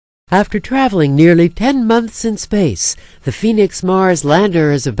After traveling nearly 10 months in space, the Phoenix Mars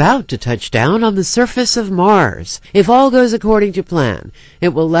lander is about to touch down on the surface of Mars. If all goes according to plan,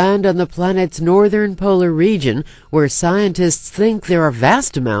 it will land on the planet's northern polar region, where scientists think there are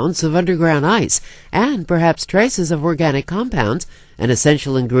vast amounts of underground ice and perhaps traces of organic compounds, an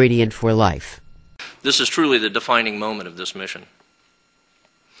essential ingredient for life. This is truly the defining moment of this mission.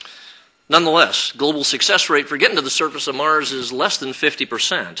 Nonetheless, global success rate for getting to the surface of Mars is less than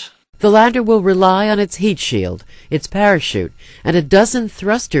 50%. The lander will rely on its heat shield, its parachute, and a dozen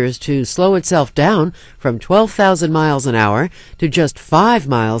thrusters to slow itself down from 12,000 miles an hour to just 5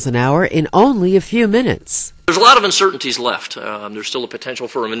 miles an hour in only a few minutes. There's a lot of uncertainties left. There's still a potential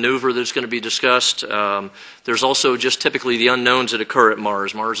for a maneuver that's going to be discussed. There's also just typically the unknowns that occur at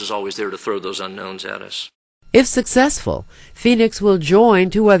Mars. Mars is always there to throw those unknowns at us. If successful, Phoenix will join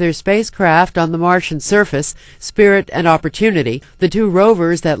 2 other spacecraft on the Martian surface, Spirit and Opportunity, the 2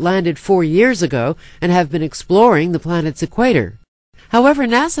 rovers that landed 4 years ago and have been exploring the planet's equator. However,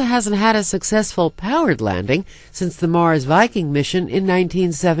 NASA hasn't had a successful powered landing since the Mars Viking mission in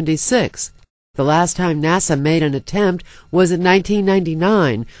 1976. The last time NASA made an attempt was in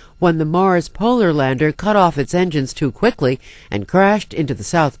 1999, when the Mars polar lander cut off its engines too quickly and crashed into the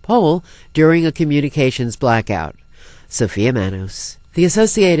South Pole during a communications blackout. Sophia Manos, The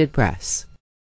Associated Press.